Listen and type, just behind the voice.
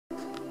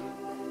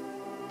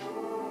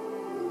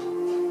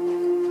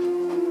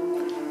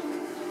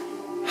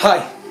Hi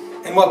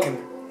and welcome.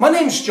 My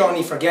name is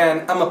Johnny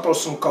Fragan. I'm a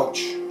personal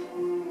coach.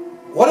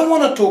 What I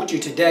want to talk to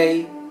you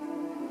today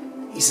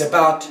is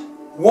about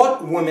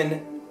what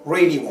women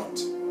really want.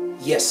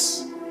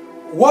 Yes,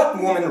 what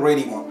women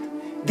really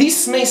want.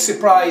 This may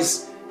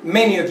surprise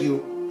many of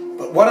you,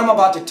 but what I'm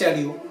about to tell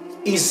you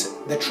is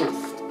the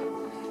truth.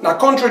 Now,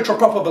 contrary to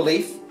proper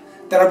belief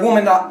that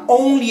women are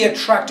only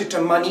attracted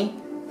to money,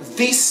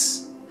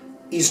 this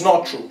is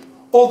not true.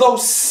 Although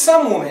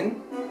some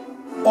women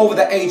over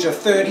the age of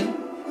 30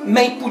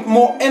 may put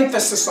more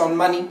emphasis on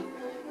money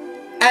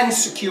and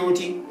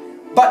security,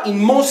 but in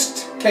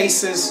most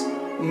cases,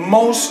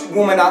 most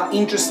women are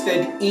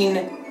interested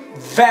in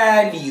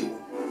value.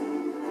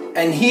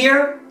 And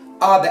here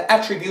are the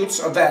attributes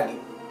of value: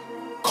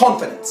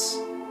 confidence,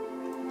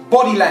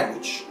 body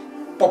language,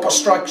 proper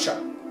structure,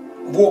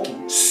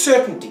 walking,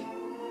 certainty,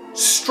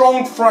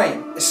 strong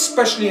frame,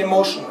 especially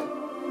emotionally,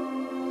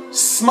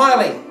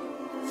 smiling,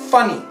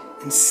 funny,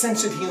 and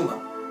sense of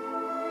humor,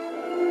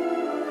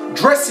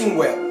 dressing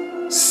well,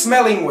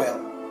 smelling well,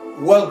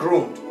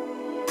 well-groomed,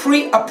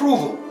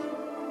 pre-approval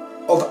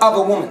of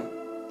other women,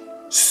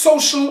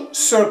 social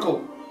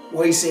circle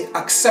where is it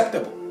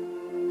acceptable,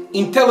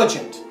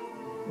 intelligent,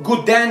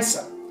 good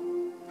dancer,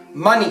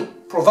 money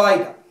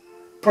provider,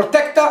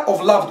 protector of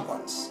loved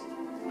ones,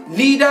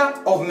 leader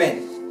of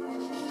men,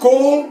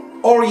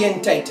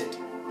 goal-orientated,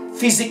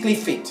 physically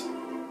fit.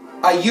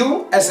 Are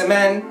you, as a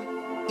man,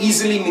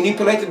 easily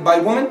manipulated by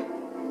women?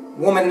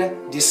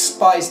 Women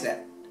despise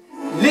that.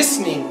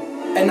 Listening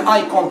and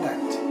eye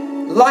contact,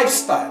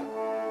 lifestyle,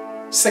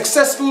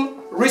 successful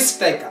risk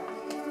taker,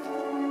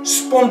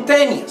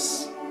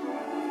 spontaneous,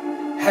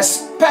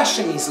 has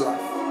passion in his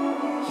life,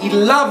 he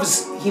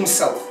loves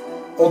himself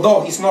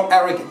although he's not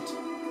arrogant,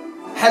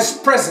 has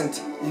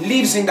present,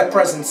 lives in the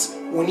presence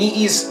when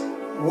he is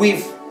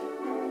with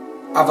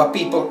other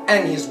people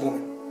and his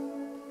woman,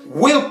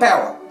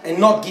 willpower and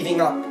not giving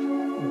up,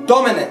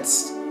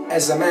 dominance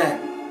as a man,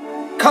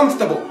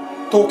 comfortable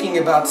talking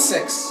about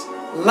sex,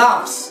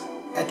 laughs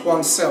at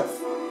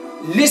oneself,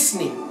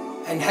 listening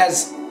and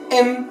has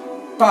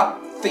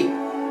empathy,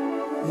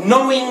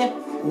 knowing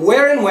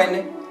where and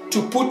when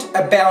to put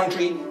a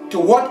boundary to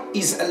what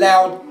is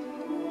allowed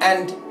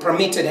and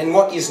permitted and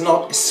what is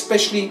not,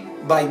 especially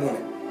by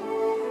women.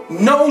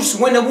 Knows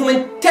when a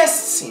woman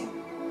tests him,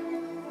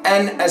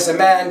 and as a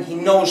man he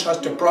knows how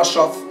to brush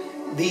off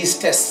these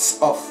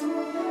tests off.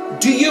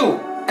 Do you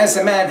as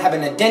a man have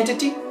an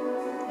identity?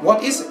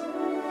 What is it?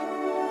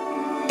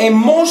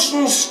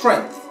 Emotional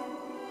strength,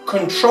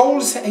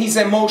 controls his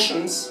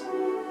emotions,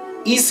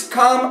 is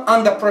calm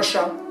under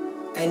pressure,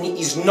 and he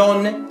is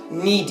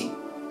non-needy,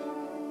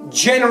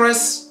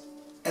 generous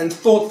and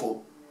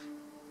thoughtful,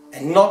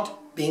 and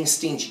not being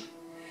stingy,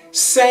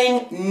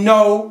 saying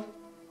no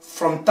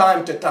from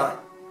time to time.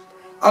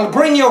 I'll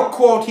bring you a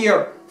quote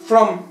here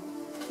from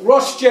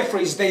Ross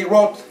Jeffries. They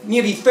wrote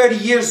nearly 30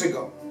 years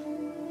ago.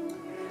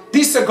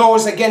 This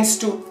goes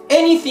against to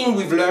anything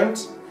we've learned,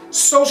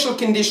 social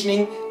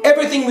conditioning,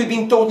 everything we've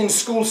been taught in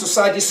school,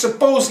 society,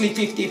 supposedly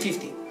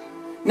 50-50.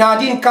 Now, I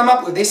didn't come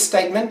up with this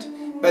statement,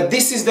 but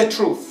this is the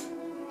truth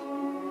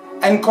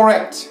and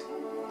correct.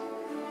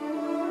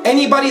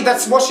 Anybody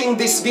that's watching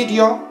this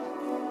video,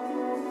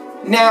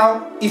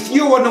 now, if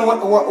you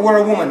were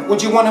a woman,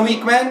 would you want a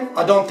weak man?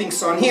 I don't think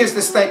so. And here's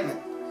the statement.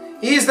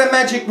 Here's the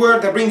magic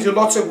word that brings you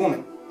lots of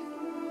women.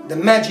 The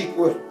magic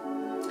word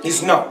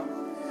is no.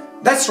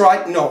 That's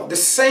right, no. The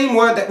same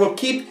word that will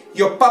keep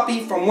your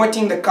puppy from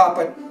wetting the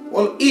carpet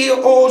will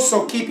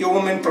also keep your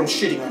woman from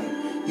shitting on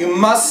you. You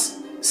must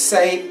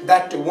say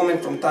that to women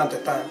from time to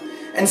time.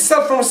 And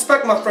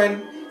self-respect, my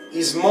friend,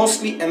 is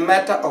mostly a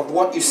matter of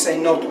what you say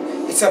no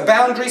to. It's a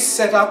boundary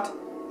set up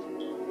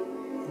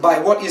by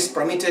what is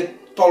permitted,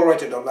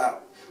 tolerated, or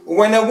allowed.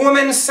 When a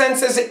woman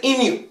senses it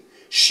in you,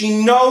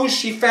 she knows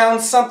she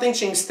found something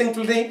she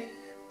instinctively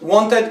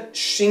wanted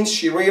since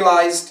she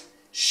realized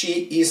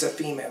she is a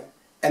female.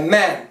 A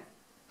man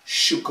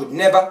she could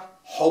never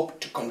hope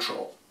to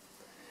control.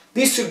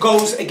 This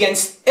goes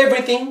against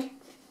everything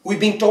we've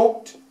been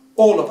taught,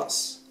 all of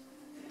us.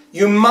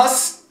 You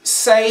must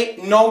say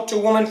no to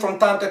women from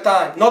time to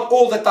time, not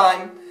all the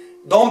time.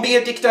 Don't be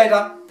a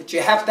dictator, but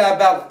you have to have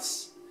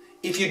balance.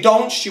 If you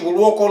don't, she will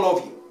walk all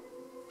over you.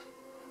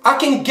 I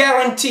can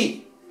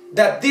guarantee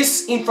that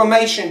this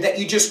information that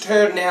you just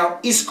heard now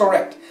is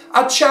correct.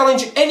 I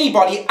challenge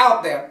anybody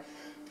out there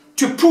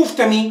to prove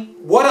to me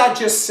what I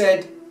just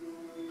said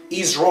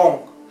is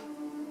wrong.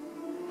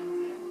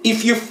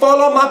 If you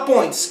follow my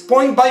points,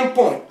 point by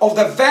point, of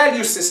the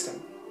value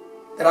system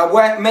that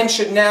I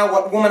mentioned now,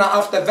 what women are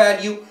after: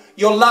 value,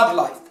 your love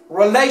life,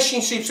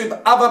 relationships with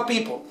other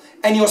people,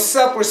 and your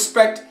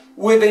self-respect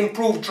will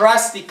improve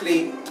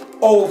drastically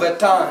over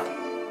time.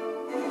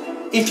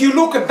 If you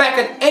look back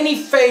at any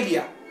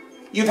failure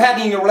you've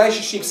had in your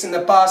relationships in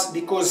the past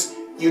because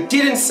you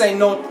didn't say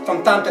no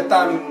from time to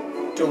time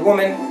to a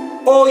woman,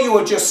 or you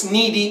were just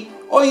needy,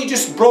 or you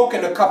just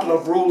broken a couple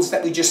of rules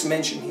that we just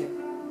mentioned here.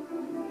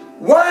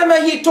 Why am I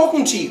here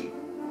talking to you?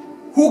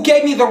 Who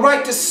gave me the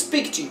right to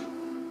speak to you?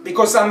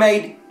 because I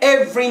made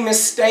every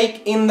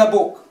mistake in the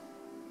book.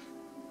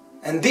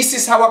 And this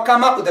is how I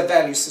come up with the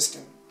value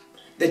system.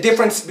 The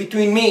difference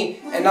between me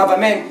and other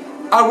men,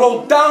 I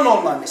wrote down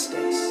all my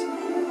mistakes.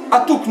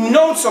 I took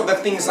notes of the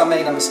things I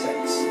made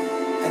mistakes.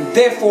 And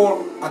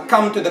therefore, I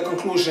come to the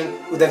conclusion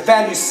with the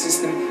value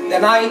system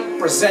that I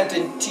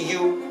presented to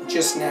you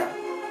just now.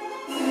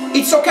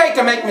 It's okay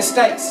to make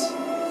mistakes,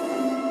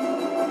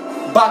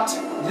 but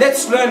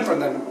let's learn from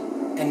them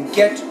and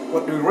get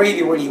what we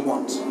really, really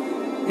want.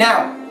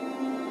 Now,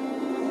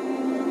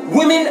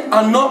 women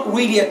are not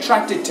really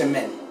attracted to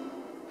men.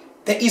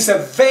 There is a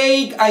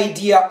vague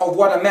idea of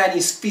what a man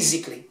is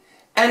physically,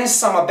 and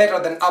some are better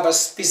than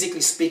others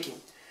physically speaking.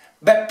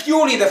 But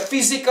purely the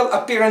physical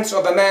appearance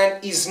of a man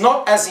is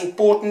not as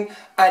important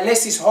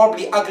unless he's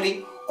horribly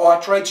ugly or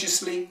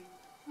outrageously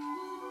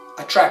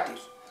attractive.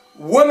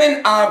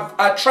 Women are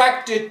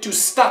attracted to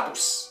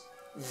status,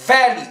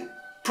 value,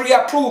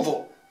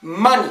 pre-approval,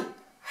 money,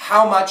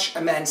 how much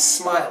a man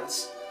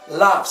smiles,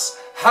 laughs,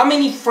 how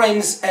many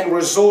friends and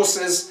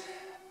resources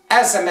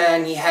as a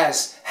man he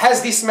has.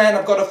 Has this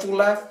man got a full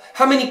life?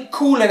 How many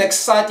cool and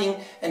exciting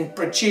and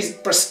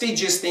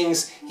prestigious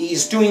things he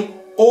is doing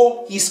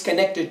or he's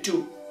connected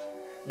to?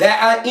 They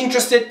are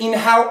interested in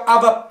how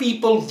other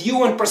people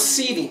view and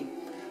perceive him.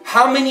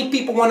 How many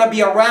people want to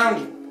be around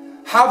him?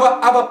 How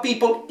other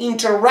people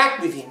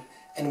interact with him,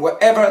 and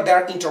wherever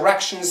their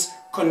interactions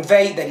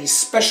convey that he's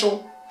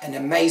special and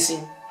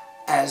amazing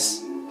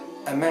as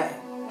a man.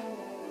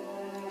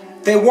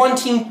 They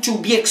want him to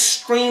be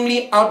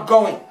extremely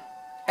outgoing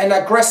and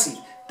aggressive.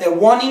 They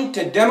want him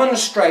to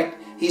demonstrate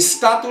his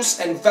status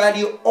and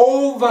value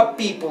over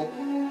people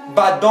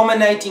by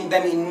dominating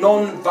them in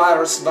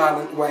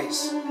non-violent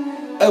ways.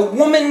 A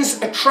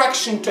woman's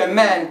attraction to a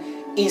man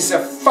is a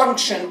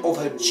function of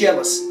her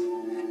jealousy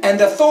and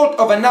the thought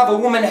of another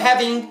woman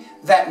having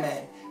that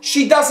man.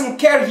 She doesn't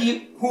care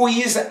who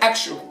he is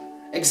actually,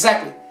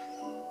 exactly,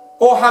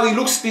 or how he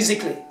looks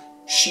physically.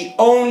 She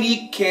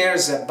only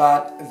cares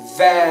about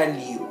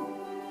value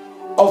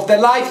of the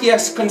life he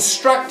has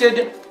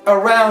constructed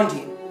around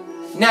him.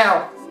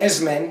 Now,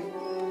 as men,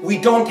 we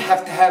don't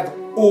have to have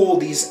all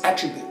these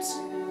attributes.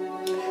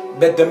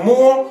 But the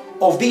more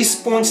of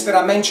these points that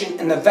I mentioned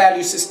in the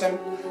value system,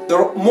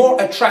 the more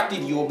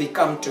attractive you will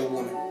become to a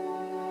woman.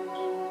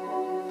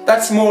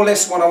 That's more or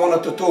less what I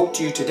wanted to talk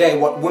to you today,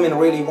 what women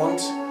really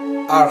want.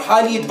 I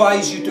highly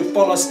advise you to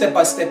follow step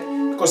by step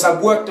because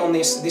I've worked on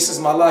this. This is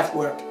my life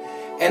work.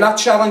 And I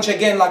challenge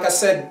again, like I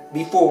said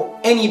before,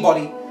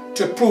 anybody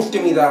to prove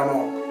to me that I'm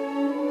wrong.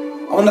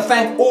 I want to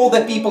thank all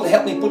the people that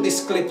helped me put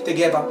this clip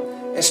together,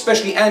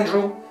 especially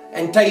Andrew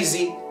and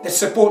Daisy that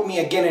support me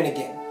again and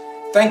again.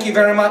 Thank you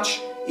very much.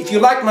 If you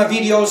like my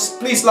videos,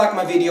 please like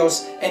my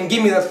videos and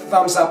give me the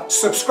thumbs up.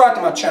 Subscribe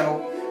to my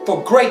channel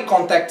for great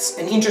contacts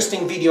and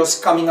interesting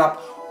videos coming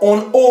up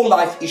on all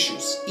life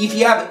issues. If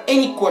you have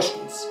any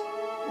questions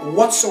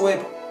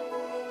whatsoever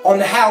on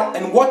how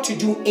and what to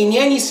do in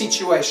any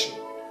situation,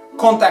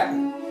 contact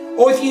me.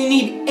 Or if you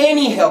need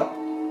any help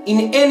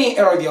in any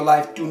area of your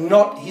life, do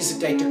not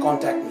hesitate to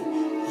contact me.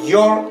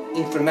 Your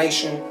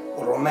information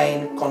will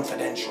remain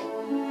confidential.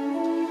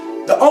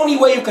 The only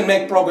way you can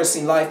make progress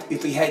in life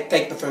is if you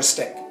take the first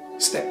step.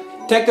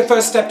 Take the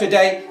first step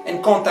today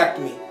and contact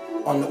me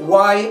on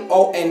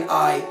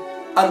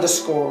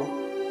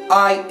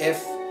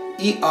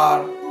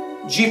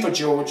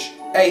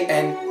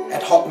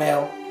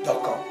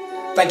YONI_IFERG@hotmail.com.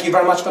 Thank you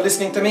very much for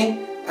listening to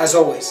me. As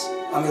always,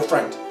 I'm your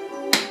friend,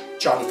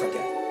 Johnny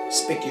Forget.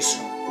 Speak to you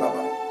soon.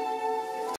 Bye-bye.